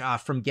Rich,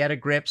 from Get a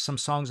Grip, some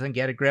songs on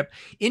Get a Grip.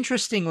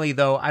 Interestingly,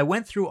 though, I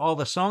went through all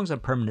the songs on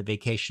Permanent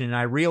Vacation and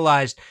I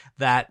realized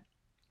that,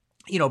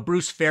 you know,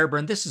 Bruce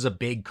Fairbairn, this is a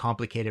big,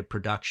 complicated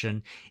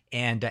production,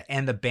 and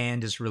the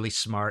band is really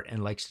smart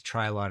and likes to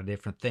try a lot of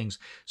different things.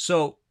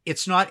 So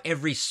it's not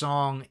every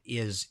song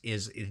is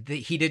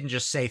he didn't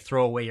just say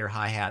throw away your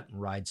hi-hat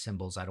and ride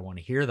cymbals, I don't want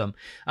to hear them,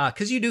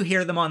 because you do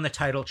hear them on the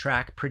title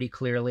track pretty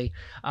clearly.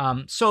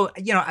 So,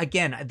 you know,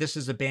 again, this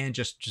is a band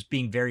just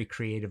being very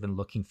creative and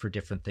looking for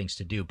different things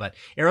to do. But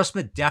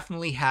Aerosmith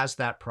definitely has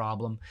that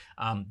problem.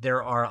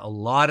 There are a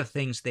lot of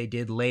things they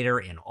did later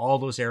in all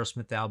those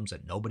Aerosmith albums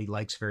that nobody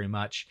likes very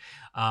much,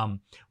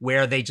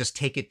 where they just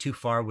take it too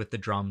far with the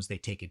drums. They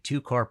take it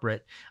too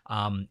corporate,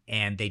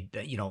 and they,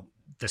 you know,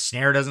 the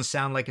snare doesn't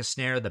sound like a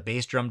snare. The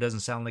bass drum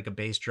doesn't sound like a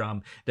bass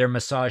drum. They're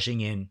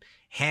massaging in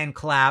hand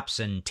claps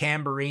and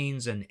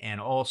tambourines and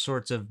all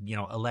sorts of, you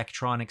know,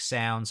 electronic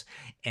sounds.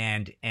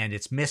 And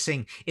it's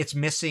missing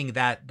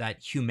that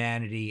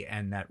humanity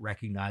and that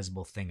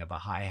recognizable thing of a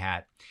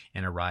hi-hat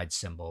and a ride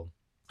cymbal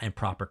and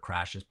proper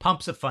crashes.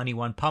 Pump's a funny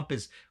one. Pump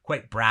is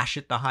quite brash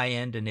at the high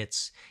end, and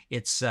it's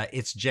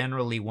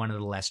generally one of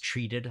the less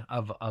treated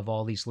of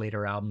all these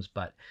later albums.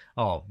 But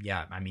oh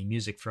yeah, I mean,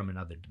 Music from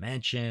Another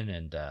Dimension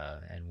and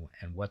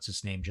what's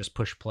his name, Just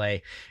Push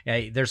Play.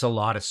 There's a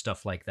lot of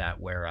stuff like that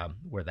where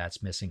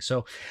that's missing.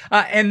 So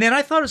and then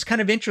I thought it was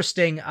kind of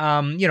interesting.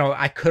 You know,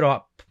 I could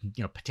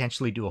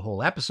potentially do a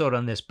whole episode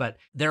on this, but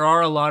there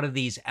are a lot of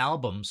these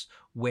albums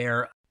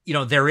where, you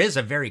know, there is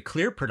a very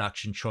clear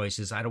production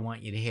choices. I don't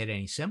want you to hit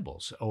any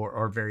cymbals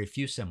or very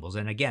few cymbals.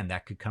 And again,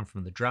 that could come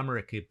from the drummer.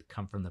 It could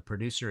come from the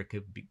producer. It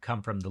could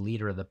come from the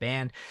leader of the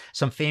band.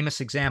 Some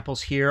famous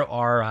examples here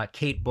are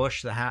Kate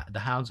Bush, the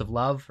Hounds of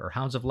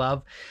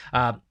Love.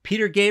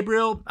 Peter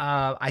Gabriel,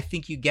 I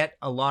think you get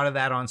a lot of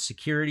that on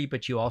Security,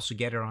 but you also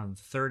get it on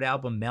the third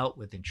album, Melt,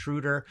 with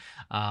Intruder.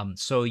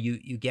 So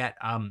you get...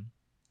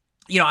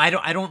 you know, I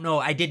don't know.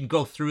 I didn't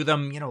go through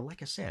them. You know,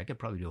 like I say, I could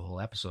probably do a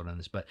whole episode on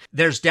this, but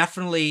there's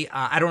definitely,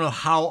 I don't know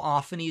how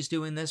often he's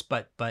doing this,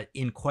 but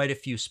in quite a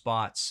few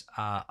spots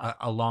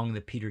along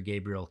the Peter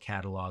Gabriel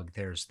catalog,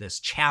 there's this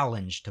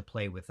challenge to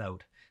play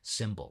without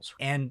cymbals.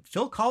 And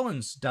Phil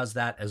Collins does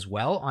that as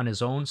well on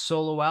his own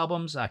solo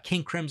albums.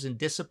 King Crimson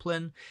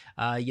Discipline,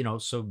 you know,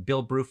 so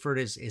Bill Bruford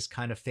is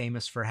kind of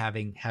famous for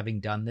having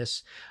done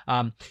this.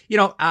 You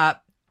know,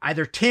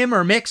 either Tim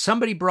or Mick,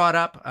 somebody brought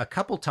up a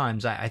couple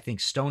times, I think,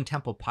 Stone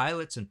Temple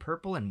Pilots and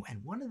Purple, and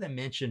one of them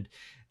mentioned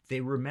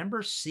they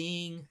remember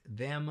seeing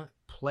them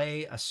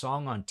play a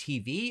song on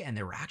TV and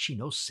there were actually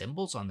no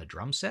cymbals on the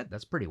drum set.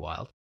 That's pretty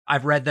wild.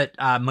 I've read that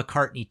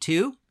McCartney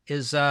 2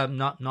 is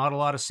not a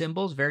lot of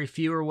cymbals, very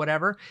few or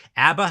whatever.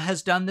 ABBA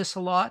has done this a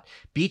lot.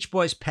 Beach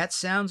Boys' Pet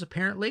Sounds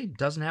apparently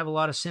doesn't have a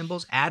lot of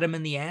cymbals. Adam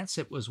and the Ants,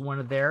 it was one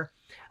of their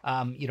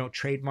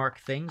trademark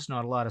things,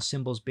 not a lot of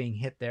cymbals being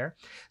hit there.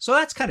 So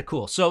that's kind of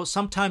cool. So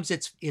sometimes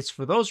it's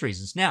for those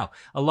reasons. Now,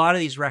 a lot of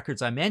these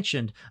records I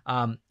mentioned,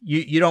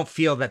 you don't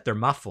feel that they're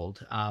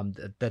muffled,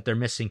 that they're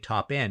missing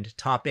top end.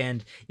 Top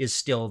end is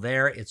still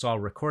there. It's all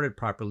recorded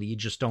properly. You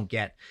just don't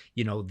get,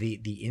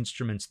 the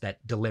instruments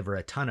that deliver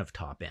a ton of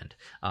top end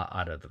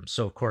out of them.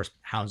 So of course,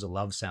 Hounds of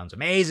Love sounds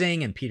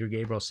amazing and Peter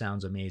Gabriel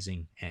sounds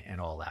amazing and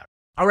all that.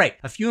 All right,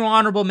 a few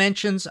honorable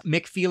mentions.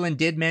 Mick Phelan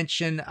did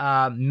mention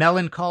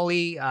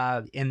Melancholy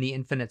in the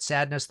Infinite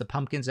Sadness, the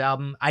Pumpkins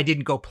album. I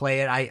didn't go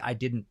play it. I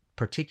didn't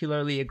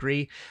particularly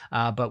agree,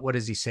 but what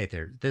does he say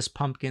there? This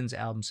Pumpkins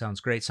album sounds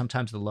great.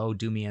 Sometimes the low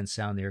doomy end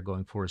sound they're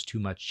going for is too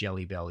much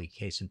Jelly Belly,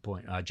 case in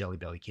point.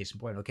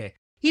 Okay.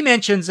 He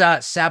mentions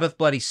Sabbath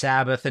Bloody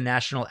Sabbath, a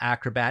National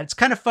Acrobat. It's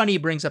kind of funny he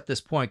brings up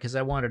this point because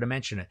I wanted to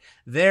mention it.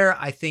 There,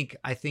 I think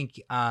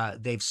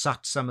they've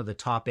sucked some of the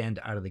top end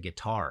out of the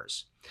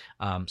guitars.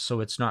 So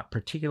it's not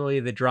particularly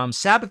the drums.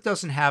 Sabbath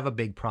doesn't have a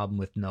big problem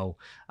with no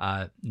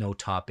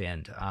top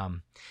end.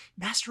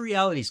 Master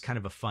Reality is kind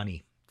of a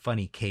funny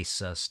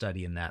case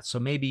study in that. So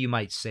maybe you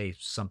might say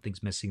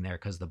something's missing there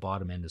because the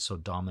bottom end is so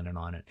dominant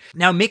on it.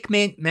 Now,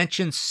 Mick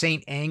mentions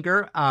Saint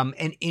Anger,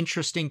 an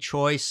interesting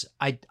choice.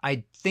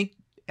 I think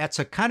that's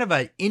a kind of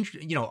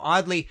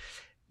oddly,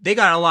 they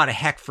got a lot of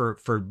heck for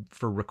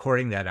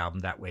recording that album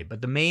that way.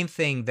 But the main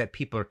thing that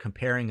people are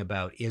comparing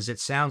about is it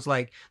sounds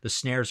like the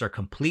snares are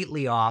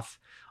completely off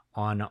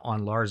on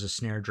Lars'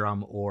 snare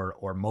drum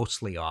or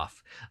mostly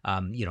off.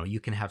 You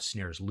can have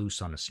snares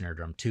loose on a snare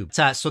drum too.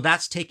 So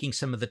that's taking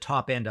some of the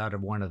top end out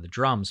of one of the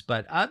drums.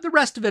 But the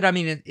rest of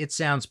it, it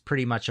sounds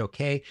pretty much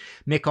okay.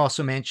 Mick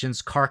also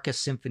mentions Carcass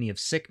Symphony of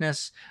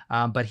Sickness,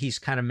 but he's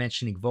kind of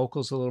mentioning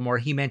vocals a little more.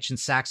 He mentioned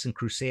Saxon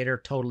Crusader.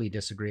 Totally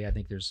disagree. I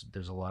think there's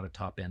a lot of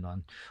top end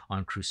on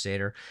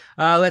Crusader.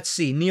 Let's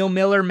see. Neil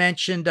Miller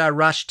mentioned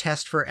Rush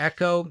Test for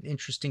Echo.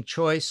 Interesting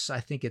choice.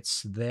 I think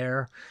it's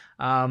there.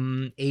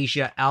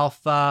 Asia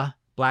Alpha,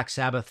 Black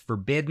Sabbath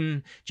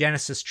Forbidden,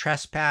 Genesis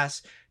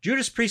Trespass,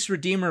 Judas Priest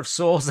Redeemer of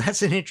Souls.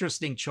 That's an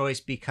interesting choice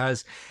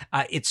because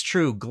it's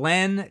true.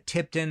 Glenn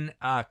Tipton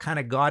kind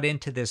of got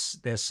into this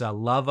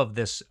love of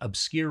this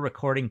obscure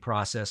recording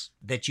process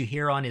that you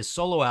hear on his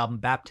solo album,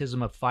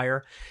 Baptism of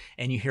Fire,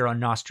 and you hear on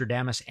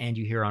Nostradamus, and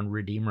you hear on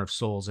Redeemer of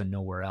Souls and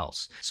nowhere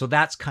else. So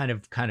that's kind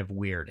of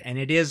weird. And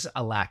it is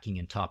a lacking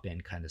in top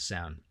end kind of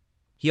sound.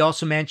 He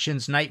also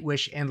mentions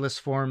Nightwish, Endless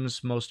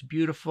Forms, Most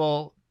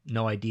Beautiful,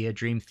 no idea,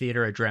 Dream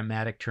Theater, A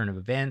Dramatic Turn of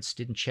Events,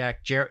 didn't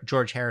check,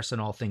 George Harrison,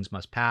 All Things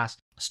Must Pass,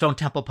 Stone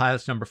Temple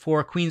Pilots number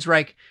 4,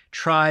 Queensryche,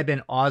 Tribe,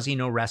 and Ozzy,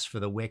 No Rest for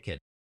the Wicked.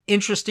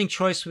 Interesting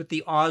choice with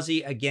the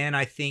Ozzy. Again,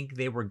 I think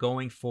they were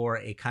going for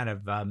a kind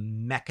of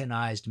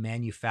mechanized,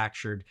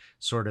 manufactured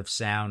sort of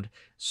sound.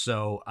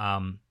 So,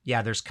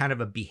 there's kind of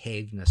a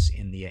behavedness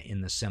in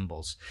the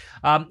cymbals.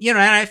 And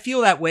I feel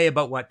that way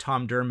about what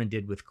Tom Werman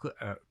did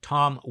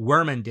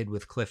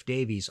with Cliff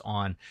Davies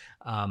on,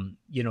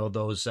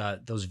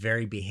 those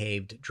very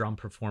behaved drum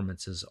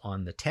performances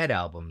on the Ted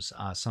albums.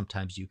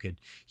 Sometimes you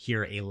could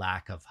hear a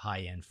lack of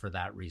high end for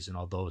that reason.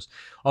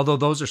 Although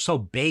those are so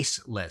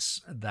bassless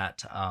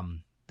that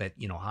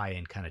high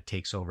end kind of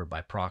takes over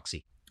by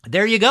proxy.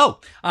 There you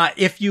go.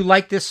 If you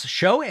like this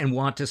show and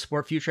want to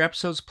support future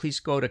episodes, please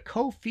go to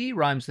Ko-fi,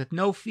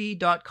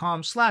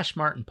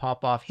 rhymeswithnofee.com/Martin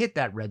Popoff. Hit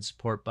that red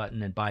support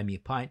button and buy me a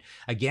pint.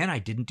 Again, I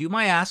didn't do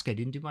my ask. I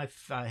didn't do my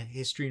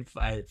history in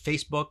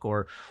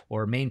Facebook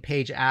or main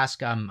page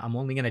ask. I'm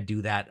only going to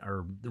do that,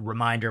 or the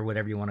reminder,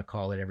 whatever you want to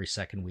call it, every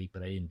second week,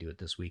 but I didn't do it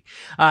this week.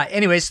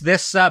 Anyways,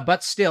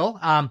 but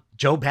still,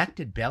 Joe Beck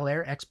did Bel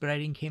Air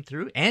Expediting came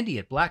through. Andy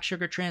at Black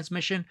Sugar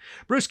Transmission.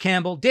 Bruce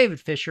Campbell, David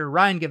Fisher,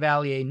 Ryan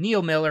Gavalier,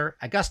 Neil Miller,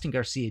 Augustin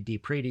Garcia, D.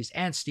 Paredes,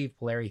 and Steve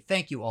Polari.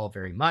 Thank you all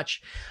very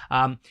much.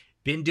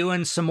 Been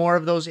doing some more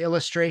of those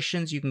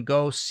illustrations. You can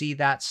go see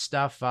that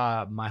stuff.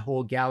 My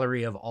whole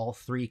gallery of all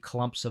 3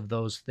 clumps of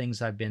those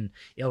things I've been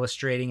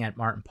illustrating at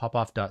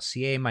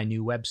martinpopoff.ca, my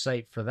new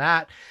website for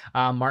that.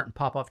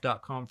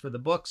 martinpopoff.com for the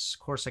books.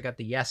 Of course, I got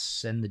the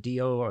Yes and the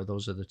Dio, or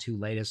those are the 2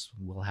 latest.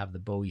 We'll have the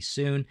Bowie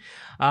soon.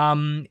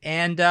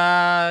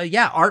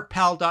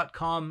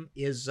 artpal.com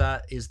is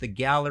the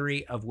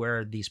gallery of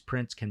where these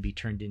prints can be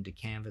turned into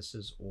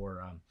canvases,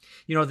 or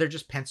they're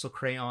just pencil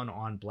crayon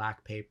on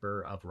black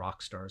paper of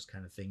rock stars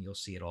kind of thing. You'll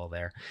see it all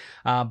there.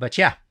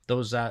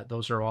 Those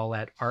are all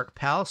at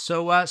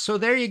ArtPal. So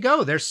there you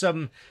go. There's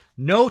some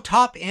no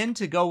top end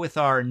to go with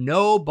our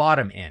no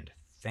bottom end.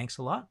 Thanks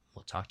a lot.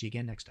 We'll talk to you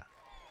again next time.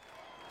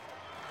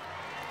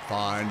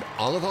 Find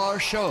all of our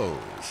shows,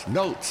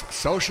 notes,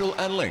 social,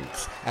 and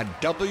links at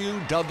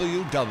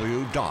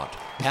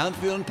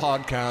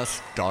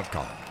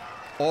www.pantheonpodcast.com.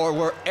 or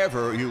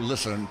wherever you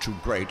listen to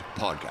great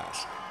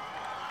podcasts.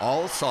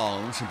 All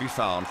songs can be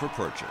found for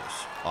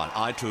purchase on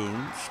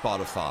iTunes,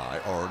 Spotify,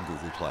 or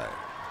Google Play.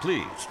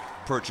 Please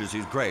purchase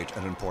these great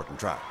and important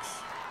tracks.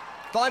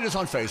 Find us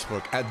on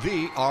Facebook at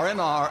the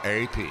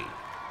RNRAP.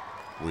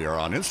 We are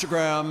on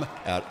Instagram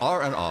at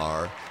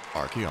RNR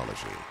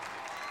Archaeology.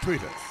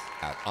 Tweet us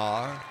at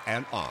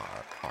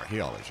RNR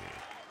Archaeology.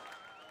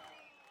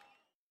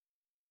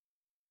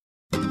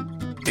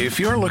 If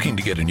you're looking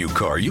to get a new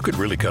car, you could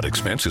really cut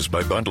expenses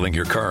by bundling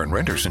your car and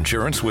renter's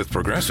insurance with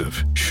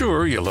Progressive.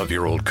 Sure, you love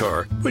your old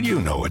car, but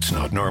you know it's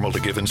not normal to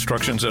give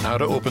instructions on how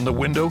to open the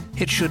window.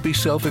 It should be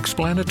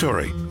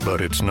self-explanatory, but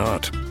it's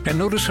not. And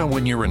notice how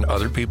when you're in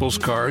other people's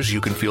cars,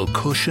 you can feel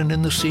cushion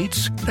in the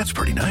seats? That's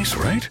pretty nice,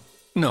 right?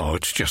 No,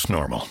 it's just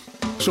normal.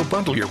 So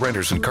bundle your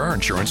renter's and car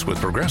insurance with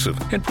Progressive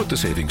and put the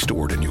savings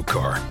toward a new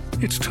car.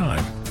 It's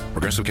time.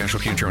 Progressive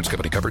Casualty Insurance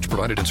Company. Coverage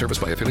provided and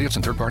serviced by affiliates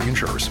and third-party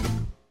insurers.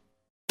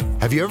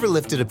 Have you ever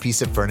lifted a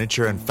piece of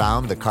furniture and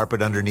found the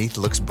carpet underneath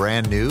looks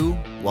brand new,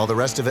 while the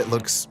rest of it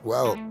looks,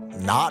 well,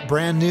 not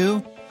brand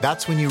new?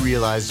 That's when you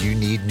realize you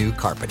need new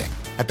carpeting.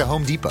 At the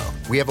Home Depot,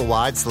 we have a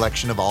wide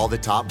selection of all the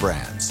top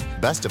brands.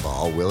 Best of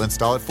all, we'll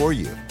install it for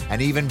you.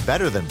 And even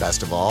better than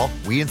best of all,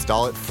 we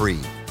install it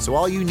free. So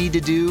all you need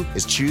to do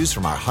is choose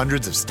from our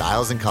hundreds of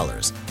styles and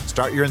colors.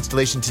 Start your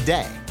installation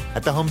today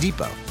at the Home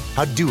Depot.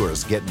 How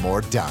doers get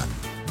more done.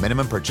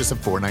 Minimum purchase of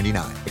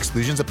 $4.99.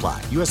 Exclusions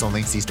apply. U.S.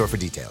 only. See store for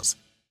details.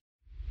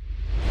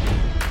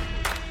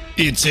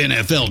 It's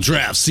NFL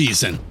draft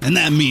season, and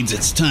that means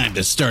it's time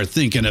to start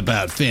thinking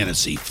about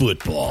fantasy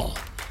football.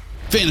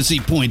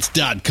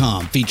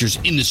 FantasyPoints.com features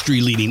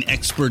industry-leading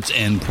experts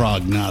and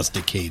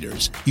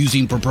prognosticators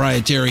using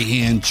proprietary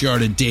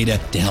hand-charted data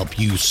to help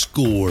you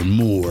score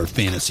more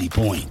fantasy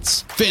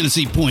points.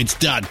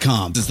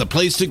 FantasyPoints.com is the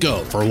place to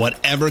go for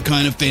whatever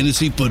kind of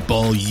fantasy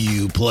football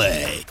you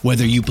play.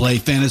 Whether you play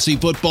fantasy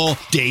football,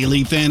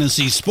 daily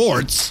fantasy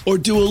sports, or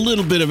do a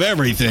little bit of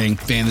everything,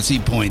 Fantasy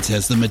Points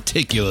has the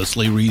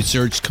meticulously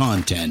researched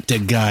content to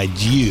guide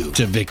you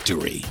to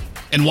victory.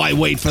 And why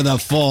wait for the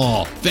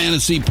fall?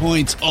 Fantasy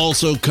Points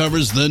also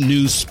covers the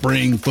new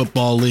spring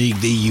football league,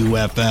 the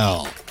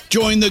UFL.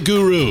 Join the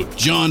guru,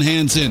 John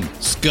Hansen,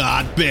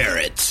 Scott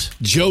Barrett,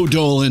 Joe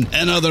Dolan,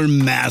 and other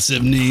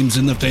massive names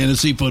in the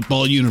fantasy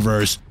football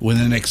universe with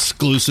an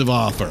exclusive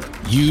offer.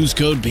 Use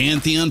code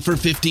Pantheon for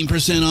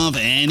 15% off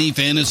any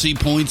Fantasy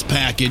Points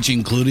package,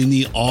 including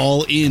the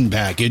all-in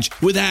package,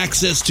 with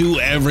access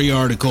to every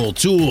article,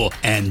 tool,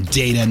 and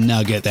data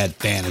nugget that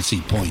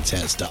Fantasy Points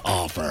has to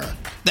offer.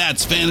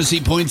 That's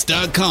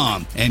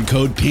FantasyPoints.com and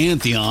code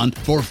Pantheon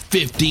for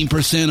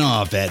 15%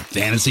 off at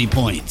Fantasy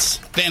Points.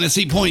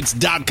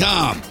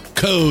 FantasyPoints.com,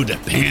 code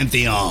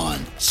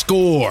Pantheon.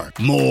 Score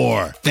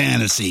more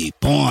fantasy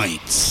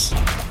points.